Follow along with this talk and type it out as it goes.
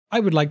I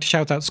would like to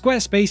shout out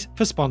Squarespace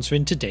for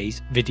sponsoring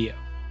today's video.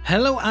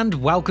 Hello and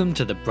welcome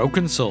to the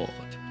Broken Sword.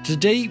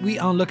 Today we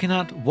are looking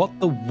at what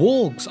the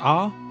Wargs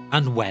are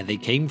and where they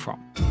came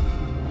from.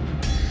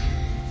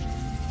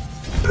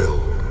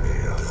 Build me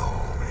an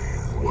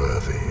army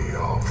worthy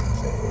of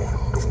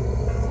Mordor.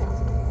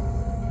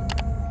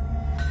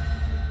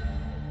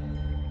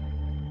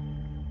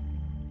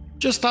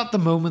 Just at the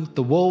moment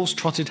the wolves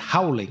trotted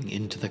howling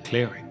into the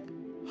clearing.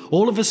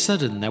 All of a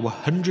sudden there were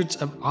hundreds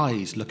of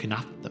eyes looking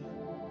at them.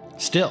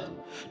 Still,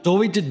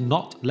 Dori did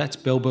not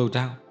let Bilbo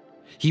down.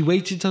 He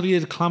waited till he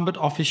had clambered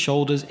off his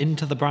shoulders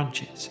into the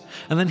branches,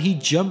 and then he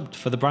jumped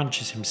for the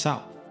branches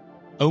himself,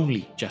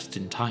 only just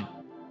in time.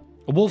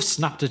 A wolf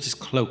snapped at his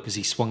cloak as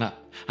he swung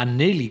up, and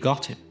nearly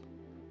got him.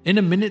 In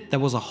a minute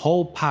there was a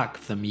whole pack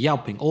of them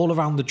yelping all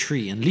around the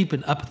tree and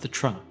leaping up at the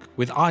trunk,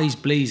 with eyes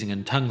blazing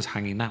and tongues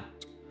hanging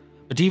out.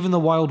 But even the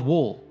wild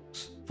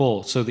wargs,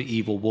 for so the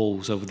evil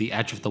wolves over the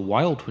edge of the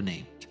wild were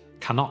named,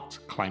 cannot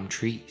climb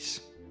trees.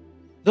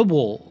 The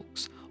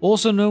Wargs,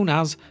 also known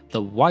as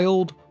the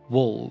Wild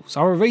Wolves,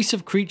 are a race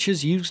of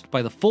creatures used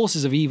by the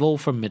forces of evil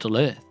from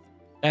Middle-earth.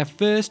 Their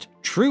first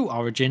true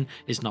origin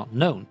is not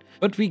known,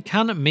 but we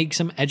can make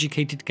some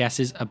educated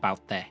guesses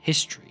about their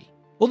history.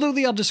 Although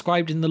they are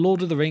described in The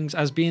Lord of the Rings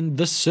as being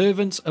the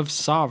servants of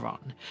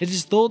Sauron, it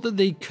is thought that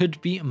they could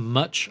be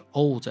much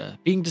older,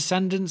 being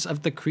descendants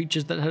of the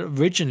creatures that had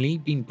originally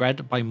been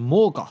bred by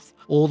Morgoth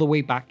all the way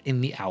back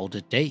in the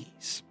Elder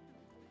Days.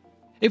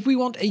 If we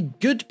want a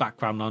good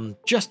background on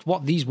just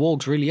what these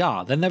wargs really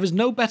are, then there is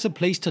no better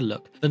place to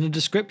look than a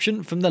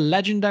description from the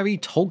legendary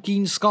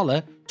Tolkien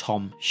scholar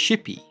Tom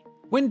Shippey.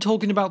 When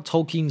talking about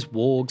Tolkien's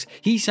wargs,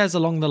 he says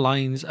along the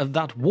lines of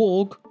that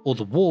warg, or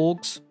the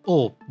wargs,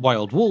 or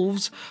wild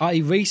wolves, are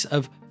a race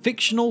of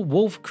fictional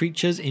wolf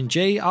creatures in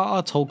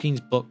J.R.R.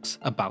 Tolkien's books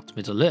about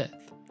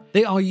Middle-earth.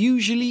 They are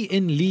usually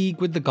in league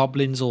with the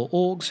goblins or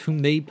orcs whom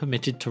they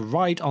permitted to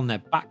ride on their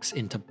backs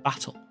into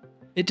battle.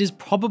 It is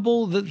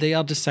probable that they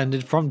are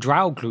descended from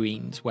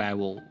Draugluin's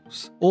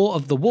werewolves, or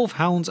of the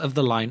wolfhounds of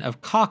the line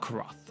of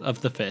Carcharoth of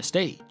the First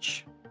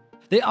Age.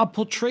 They are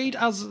portrayed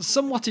as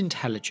somewhat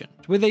intelligent,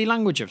 with a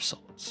language of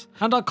sorts,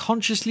 and are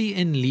consciously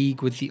in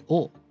league with the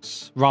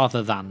orcs,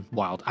 rather than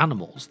wild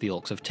animals the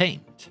orcs have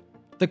tamed.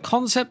 The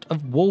concept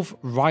of wolf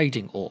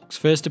riding orcs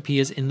first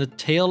appears in the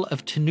Tale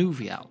of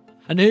Tinuriel,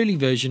 an early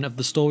version of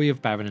the story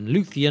of Beren and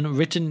Luthien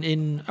written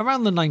in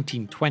around the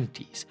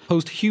 1920s,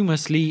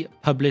 posthumously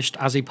published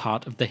as a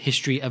part of the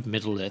History of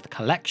Middle-earth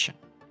collection.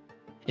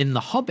 In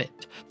The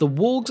Hobbit, the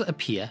wargs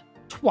appear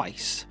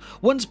twice,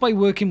 once by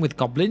working with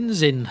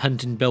goblins in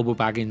hunting Bilbo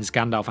Baggins,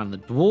 Gandalf and the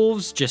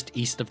dwarves just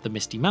east of the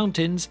Misty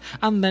Mountains,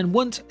 and then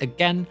once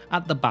again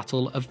at the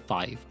Battle of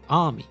Five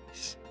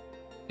Armies.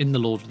 In The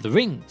Lord of the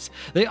Rings,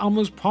 they are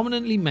most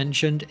prominently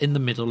mentioned in the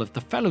middle of the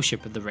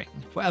Fellowship of the Ring,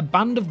 where a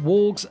band of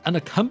wargs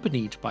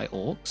unaccompanied by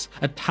orcs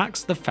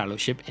attacks the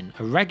Fellowship in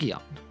Eregion.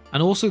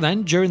 And also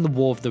then, during the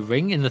War of the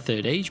Ring in the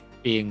Third Age,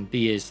 being the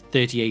years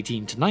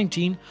 3018 to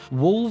 19,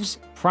 wolves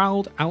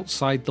prowled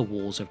outside the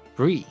walls of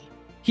Bree.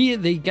 Here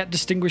they get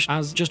distinguished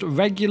as just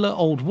regular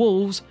old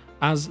wolves,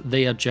 as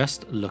they are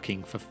just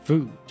looking for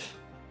food.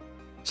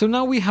 So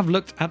now we have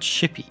looked at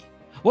Shippey.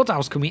 What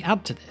else can we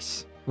add to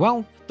this?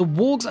 Well, the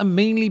wargs are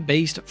mainly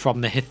based from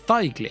the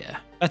Hithaiglir,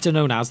 better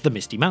known as the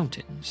Misty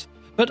Mountains.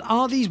 But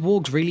are these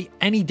wargs really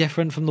any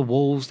different from the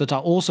wolves that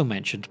are also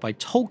mentioned by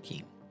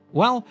Tolkien?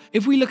 Well,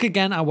 if we look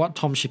again at what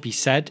Tom Shippey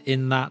said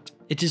in that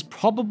it is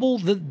probable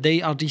that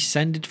they are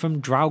descended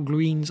from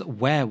Draugluin's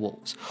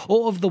werewolves,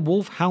 or of the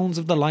wolfhounds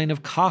of the line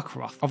of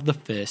Carcharoth of the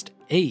First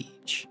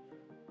Age.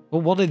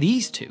 Well, what are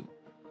these two?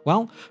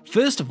 Well,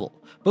 first of all,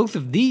 both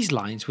of these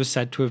lines were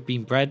said to have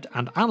been bred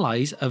and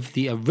allies of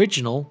the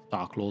original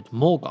Dark Lord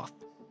Morgoth.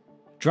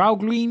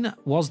 Draugluin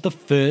was the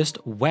first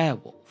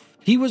werewolf.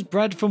 He was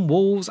bred from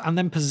wolves and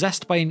then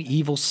possessed by an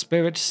evil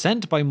spirit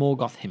sent by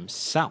Morgoth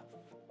himself.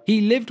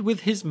 He lived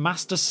with his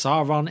master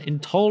Sauron in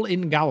Tol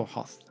in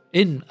Galhoth,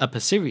 in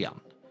Apasirion.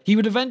 He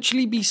would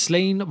eventually be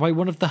slain by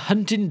one of the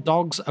hunting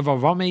dogs of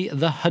Arome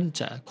the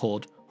Hunter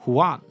called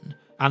Huan,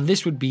 and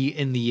this would be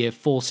in the year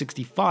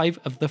 465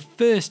 of the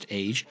First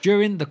Age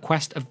during the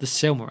quest of the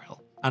Silmaril.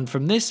 And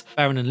from this,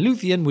 Beren and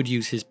Luthien would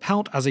use his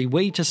pelt as a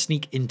way to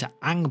sneak into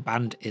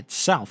Angband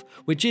itself,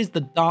 which is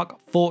the dark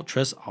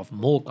fortress of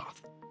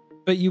Morgoth.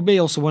 But you may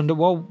also wonder,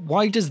 well,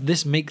 why does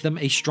this make them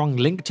a strong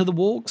link to the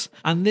wargs?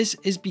 And this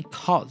is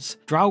because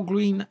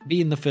Draugluin,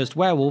 being the first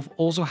werewolf,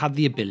 also had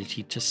the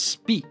ability to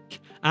speak.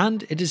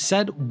 And it is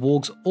said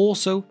wargs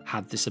also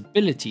had this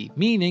ability,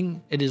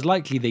 meaning it is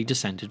likely they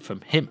descended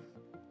from him.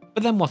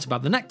 But then what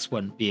about the next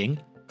one, being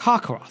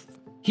Carcharoth?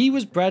 He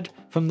was bred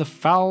from the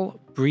foul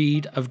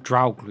breed of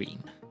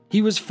Draugluin.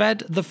 He was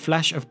fed the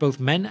flesh of both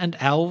men and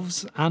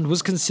elves, and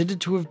was considered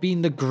to have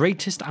been the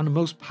greatest and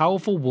most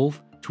powerful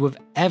wolf to have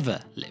ever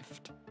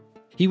lived.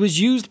 He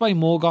was used by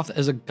Morgoth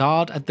as a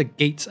guard at the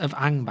gates of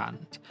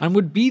Angband, and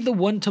would be the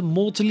one to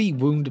mortally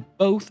wound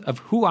both of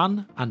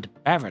Huan and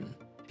Beren.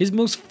 His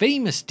most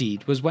famous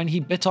deed was when he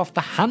bit off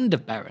the hand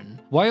of Beren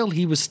while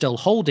he was still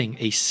holding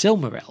a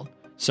Silmaril,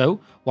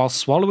 So, while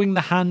swallowing the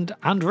hand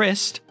and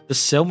wrist, the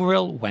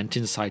Silmaril went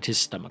inside his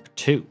stomach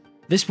too.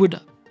 This would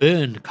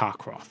burn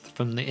Carcharoth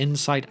from the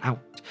inside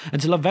out,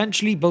 until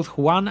eventually both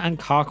Juan and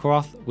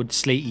Carcharoth would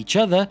slay each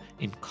other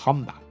in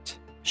combat.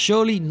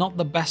 Surely not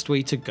the best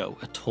way to go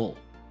at all.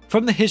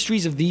 From the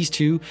histories of these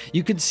two,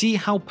 you could see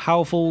how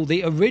powerful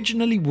they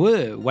originally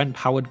were when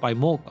powered by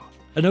Morgoth,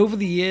 and over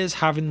the years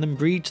having them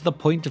breed to the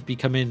point of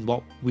becoming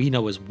what we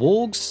know as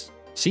Wargs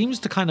seems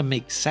to kind of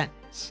make sense.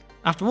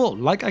 After all,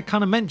 like I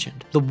kind of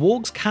mentioned, the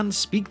Wargs can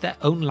speak their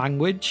own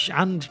language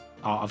and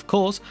are of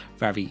course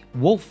very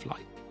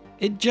wolf-like.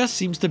 It just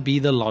seems to be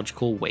the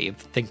logical way of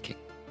thinking.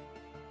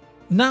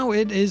 Now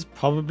it is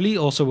probably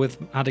also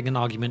worth adding an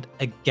argument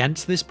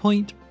against this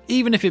point,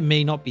 even if it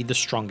may not be the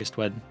strongest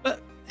one,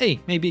 but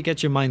hey, maybe it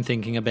gets your mind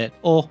thinking a bit,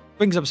 or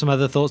brings up some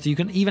other thoughts that you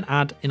can even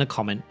add in a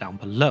comment down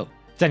below.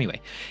 But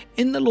anyway,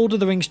 in the Lord of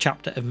the Rings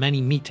chapter of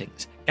Many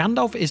Meetings,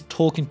 Gandalf is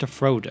talking to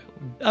Frodo,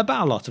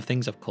 about a lot of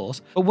things of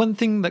course, but one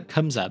thing that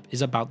comes up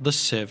is about the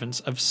servants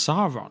of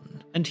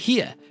Sauron. And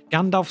here,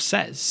 Gandalf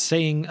says,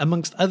 saying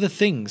amongst other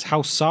things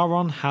how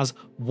Sauron has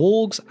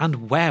wargs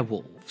and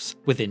werewolves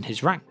within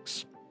his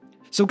ranks.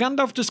 So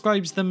Gandalf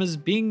describes them as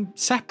being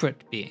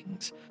separate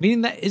beings,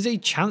 meaning there is a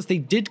chance they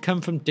did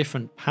come from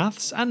different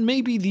paths, and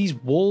maybe these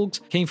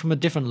wargs came from a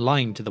different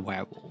line to the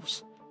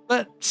werewolves.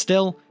 But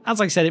still,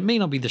 as I said, it may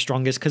not be the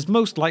strongest, because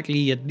most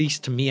likely, at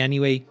least to me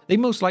anyway, they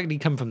most likely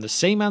come from the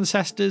same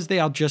ancestors, they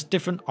are just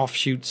different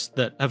offshoots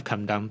that have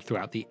come down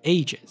throughout the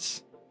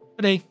ages.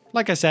 But hey,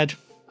 like I said,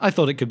 I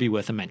thought it could be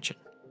worth a mention.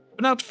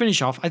 But now to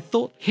finish off, I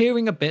thought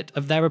hearing a bit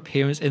of their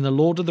appearance in The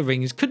Lord of the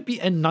Rings could be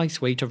a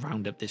nice way to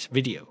round up this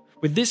video,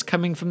 with this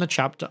coming from the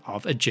chapter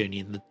of A Journey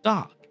in the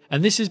Dark,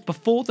 and this is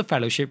before the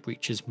Fellowship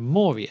reaches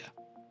Moria.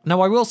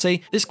 Now I will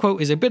say, this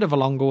quote is a bit of a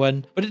longer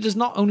one, but it does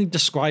not only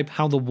describe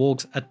how the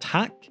wargs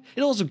attack,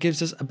 it also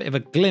gives us a bit of a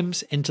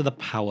glimpse into the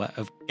power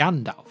of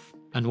Gandalf.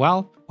 And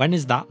well, when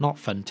is that not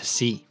fun to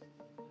see?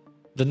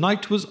 The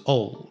night was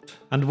old,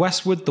 and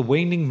westward the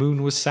waning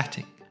moon was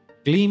setting,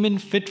 gleaming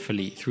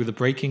fitfully through the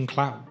breaking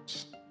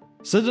clouds.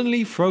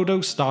 Suddenly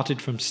Frodo started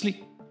from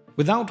sleep.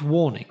 Without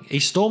warning, a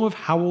storm of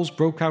howls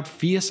broke out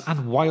fierce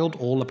and wild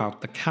all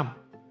about the camp.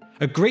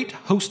 A great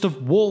host of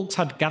wargs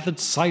had gathered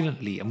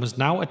silently and was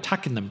now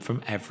attacking them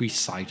from every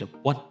side at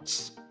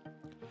once.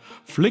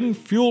 "Fling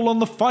fuel on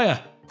the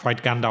fire!"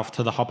 cried Gandalf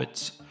to the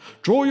hobbits.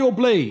 "Draw your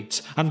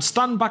blades and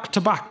stand back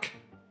to back!"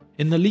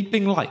 In the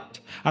leaping light,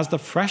 as the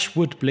fresh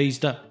wood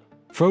blazed up,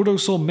 Frodo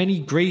saw many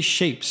grey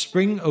shapes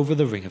spring over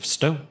the ring of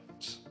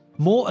stones.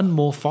 More and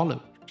more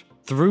followed.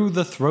 Through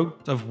the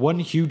throat of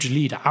one huge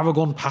leader,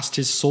 Aragorn passed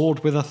his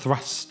sword with a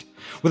thrust.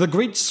 With a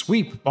great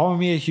sweep,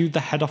 Boromir hewed the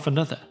head off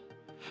another.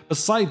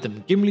 Beside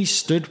them, Gimli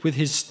stood with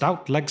his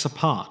stout legs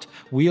apart,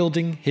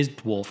 wielding his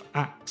dwarf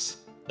axe.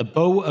 The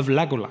bow of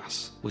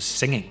Legolas was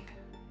singing.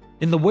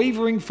 In the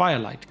wavering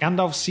firelight,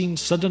 Gandalf seemed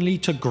suddenly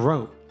to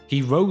grow.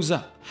 He rose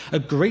up, a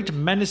great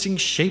menacing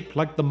shape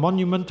like the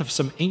monument of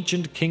some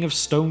ancient king of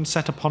stone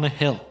set upon a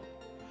hill.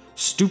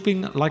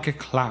 Stooping like a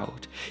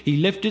cloud, he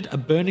lifted a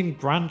burning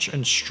branch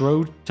and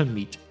strode to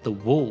meet the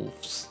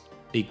wolves.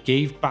 They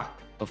gave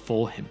back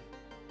before him.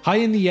 High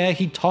in the air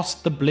he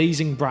tossed the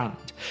blazing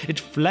brand.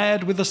 It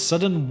flared with a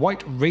sudden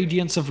white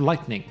radiance of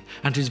lightning,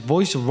 and his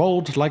voice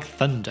rolled like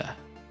thunder.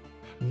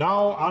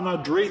 "Now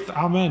Anadraith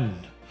Amen,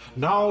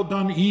 now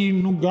Dan I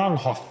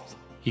Nugalhoth,"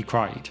 he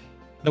cried.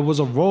 There was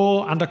a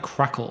roar and a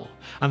crackle,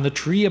 and the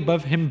tree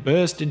above him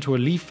burst into a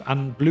leaf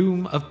and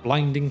bloom of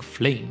blinding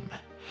flame.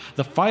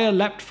 The fire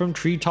leapt from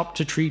treetop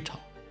to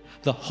treetop.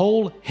 The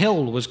whole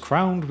hill was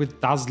crowned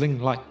with dazzling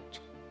light.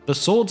 The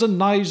swords and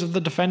knives of the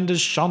defenders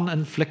shone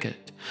and flickered.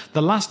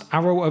 The last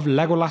arrow of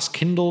Legolas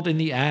kindled in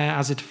the air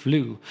as it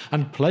flew,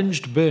 and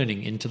plunged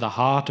burning into the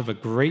heart of a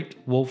great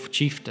wolf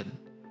chieftain.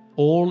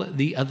 All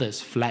the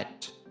others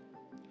fled.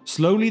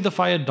 Slowly the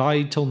fire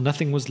died till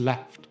nothing was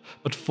left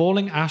but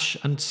falling ash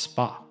and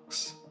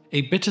sparks.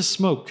 A bitter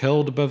smoke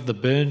curled above the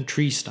burned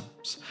tree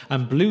stumps,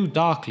 and blew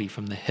darkly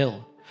from the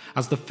hill,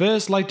 as the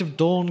first light of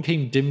dawn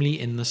came dimly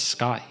in the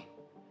sky.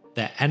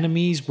 Their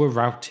enemies were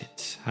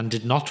routed, and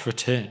did not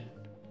return.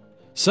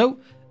 So,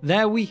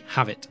 there we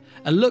have it,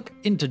 a look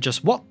into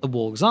just what the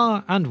wargs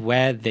are and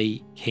where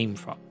they came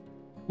from.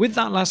 With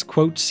that last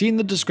quote, seeing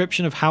the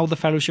description of how the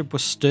Fellowship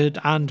was stood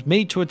and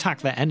made to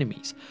attack their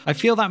enemies, I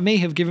feel that may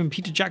have given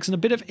Peter Jackson a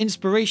bit of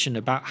inspiration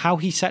about how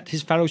he set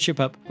his Fellowship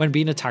up when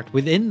being attacked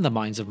within the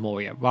Mines of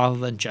Moria rather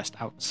than just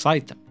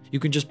outside them. You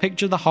can just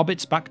picture the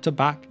hobbits back to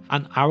back,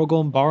 and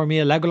Aragorn,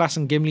 Boromir, Legolas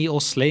and Gimli all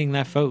slaying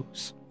their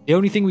foes. The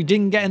only thing we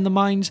didn't get in the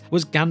mines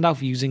was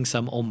Gandalf using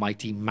some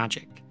almighty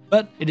magic.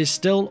 But it is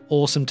still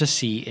awesome to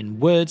see in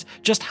words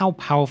just how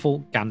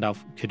powerful Gandalf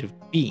could have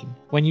been,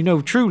 when you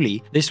know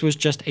truly this was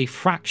just a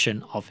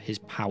fraction of his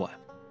power.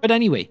 But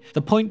anyway,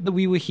 the point that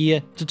we were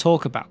here to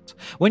talk about.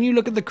 When you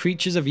look at the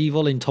creatures of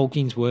evil in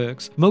Tolkien's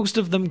works, most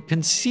of them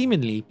can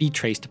seemingly be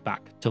traced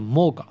back to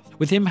Morgoth,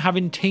 with him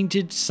having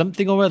tainted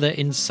something or other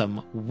in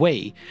some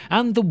way,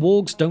 and the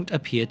wargs don't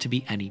appear to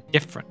be any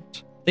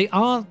different. They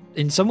are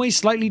in some ways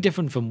slightly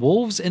different from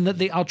wolves in that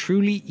they are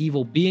truly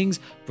evil beings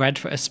bred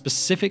for a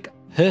specific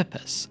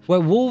purpose, where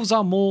wolves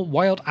are more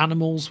wild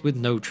animals with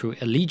no true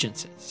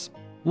allegiances.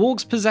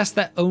 Wargs possessed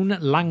their own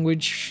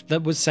language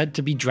that was said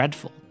to be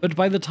dreadful, but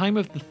by the time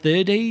of the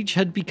Third Age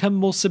had become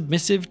more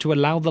submissive to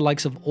allow the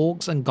likes of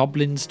orcs and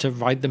goblins to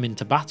ride them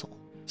into battle.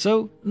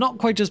 So not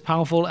quite as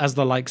powerful as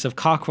the likes of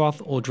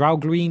Carcharoth or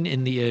Draugluin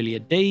in the earlier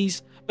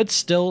days, but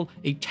still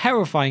a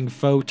terrifying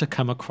foe to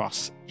come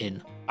across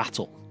in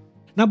battle.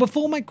 Now,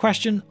 before my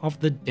question of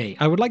the day,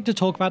 I would like to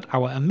talk about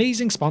our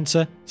amazing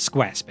sponsor,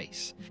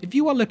 Squarespace. If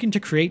you are looking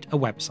to create a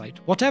website,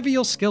 whatever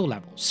your skill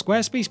level,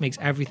 Squarespace makes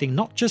everything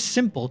not just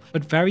simple,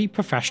 but very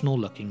professional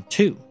looking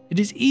too. It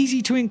is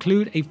easy to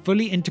include a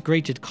fully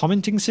integrated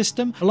commenting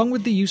system, along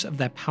with the use of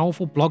their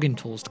powerful blogging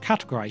tools to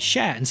categorize,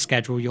 share, and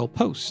schedule your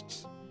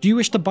posts. Do you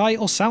wish to buy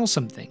or sell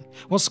something?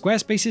 Well,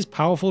 Squarespace's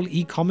powerful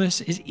e-commerce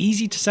is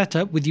easy to set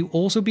up, with you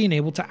also being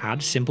able to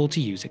add simple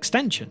to use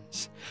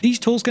extensions. These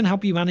tools can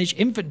help you manage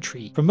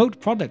inventory, promote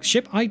products,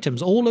 ship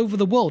items all over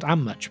the world,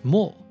 and much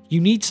more.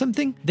 You need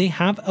something? They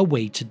have a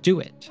way to do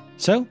it.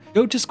 So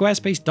go to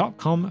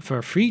squarespace.com for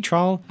a free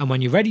trial, and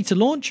when you're ready to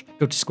launch,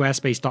 go to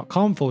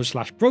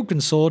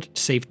squarespace.com/brokensword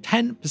to save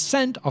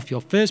 10% off your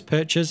first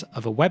purchase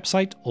of a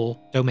website or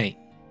domain.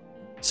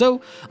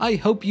 So, I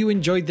hope you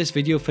enjoyed this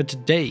video for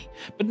today,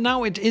 but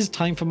now it is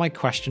time for my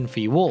question for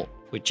you all,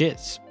 which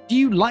is, do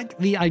you like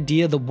the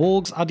idea that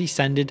wargs are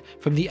descended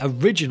from the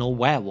original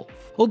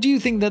werewolf? Or do you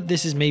think that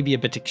this is maybe a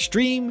bit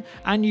extreme,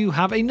 and you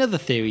have another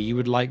theory you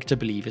would like to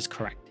believe is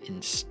correct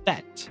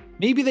instead?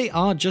 Maybe they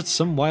are just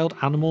some wild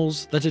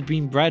animals that had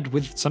been bred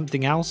with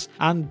something else,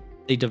 and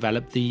they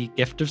developed the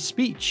gift of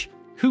speech.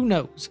 Who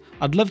knows?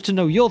 I'd love to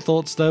know your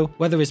thoughts though,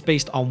 whether it's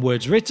based on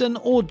words written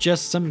or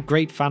just some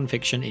great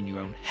fanfiction in your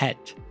own head.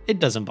 It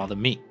doesn't bother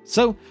me.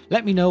 So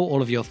let me know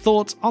all of your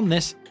thoughts on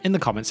this in the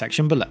comment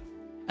section below.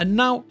 And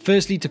now,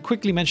 firstly, to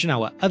quickly mention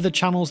our other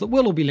channels that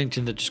will all be linked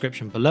in the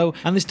description below,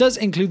 and this does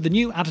include the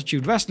new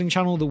Attitude Wrestling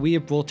channel that we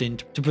have brought in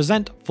to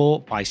present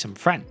for By Some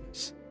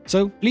Friends.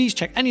 So please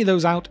check any of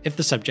those out if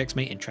the subjects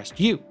may interest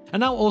you.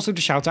 And now also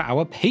to shout out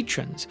our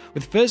patrons,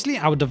 with firstly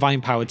our Divine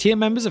Power tier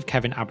members of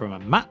Kevin, Abram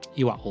and Matt,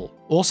 you are all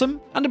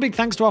awesome, and a big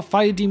thanks to our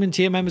Fire Demon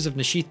tier members of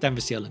Nashith,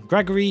 Denverseal and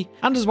Gregory,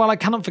 and as well I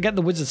cannot forget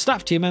the Wizard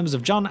Staff tier members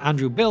of John,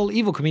 Andrew, Bill,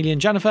 Evil Chameleon,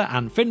 Jennifer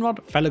and Finrod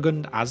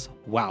Felagund as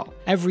well.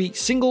 Every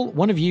single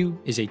one of you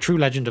is a true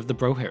legend of the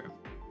Bro Hero.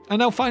 And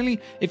now finally,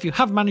 if you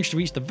have managed to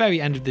reach the very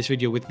end of this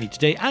video with me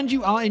today and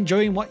you are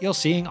enjoying what you're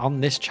seeing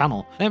on this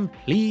channel, then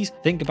please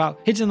think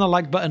about hitting the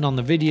like button on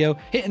the video,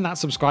 hitting that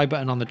subscribe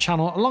button on the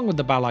channel along with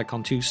the bell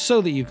icon too,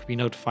 so that you can be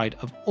notified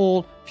of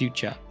all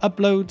future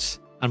uploads.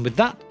 And with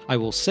that, I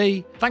will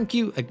say thank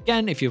you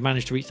again if you've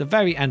managed to reach the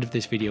very end of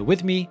this video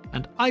with me,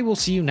 and I will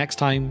see you next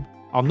time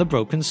on The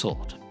Broken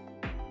Sword.